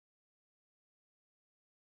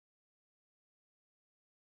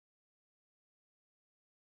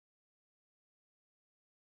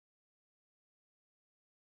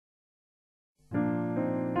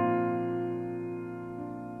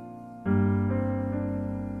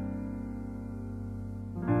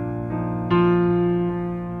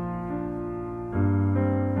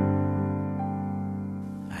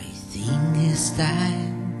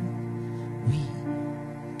time we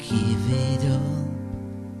give it up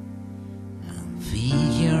and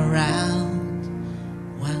figure out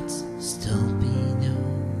what's stopping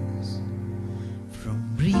us from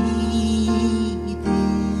breathing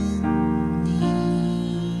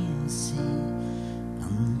easy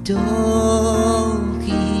and talking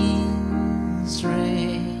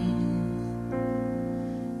straight.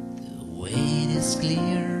 The way is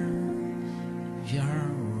clear, you're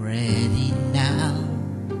ready now.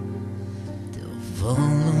 The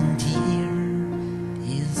volunteer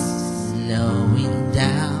is slowing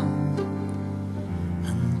down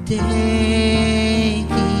and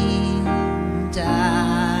taking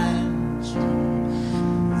time to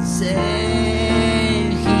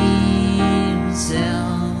save himself.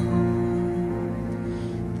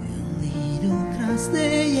 The little cross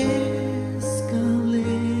they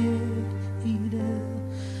escalated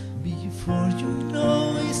before you know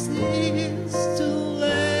it's too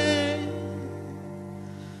late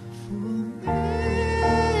for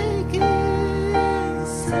making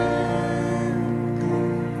sense.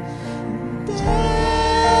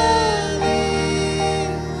 Telling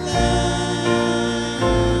lies.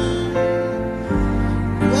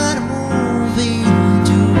 We're moving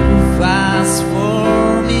too fast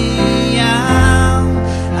for me.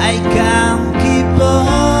 I can't keep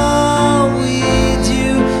up with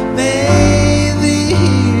you. Maybe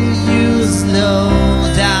you slow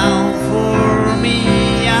down for me.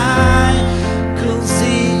 I could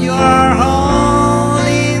see you're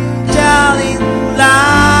holding, telling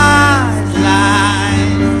lies,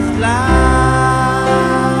 lies, lies,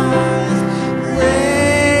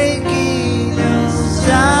 breaking us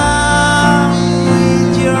down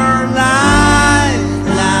with your lies,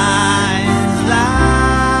 lies, lies.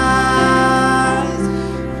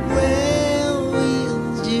 When will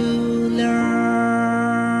you learn?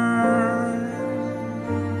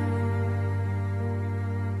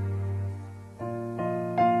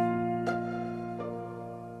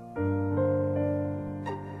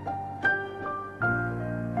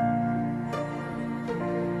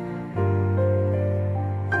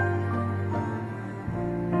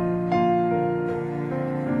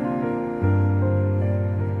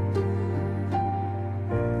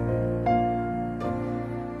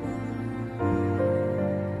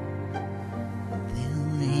 The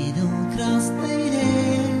little cross that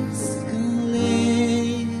escalated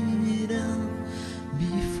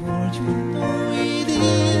before you know it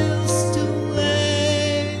is too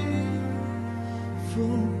late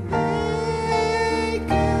for making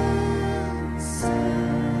seconds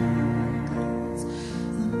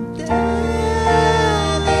and telling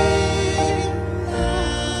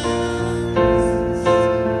lies.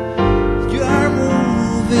 You are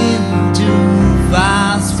moving too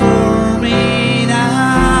fast for me now.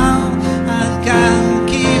 I can't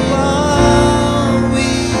keep up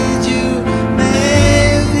with you.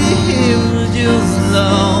 Maybe you just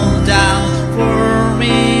slow down for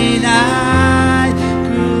me now.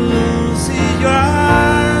 Could see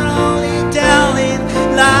you're only telling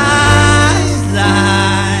lies,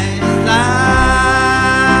 lies, lies,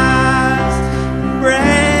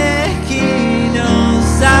 breaking us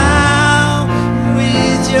down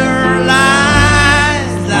with your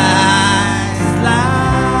lies, lies,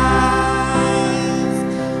 lies.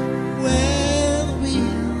 When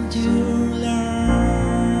will you learn?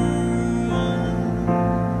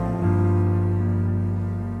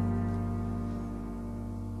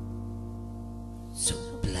 So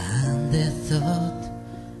plant the thought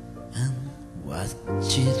and watch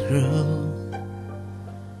it grow.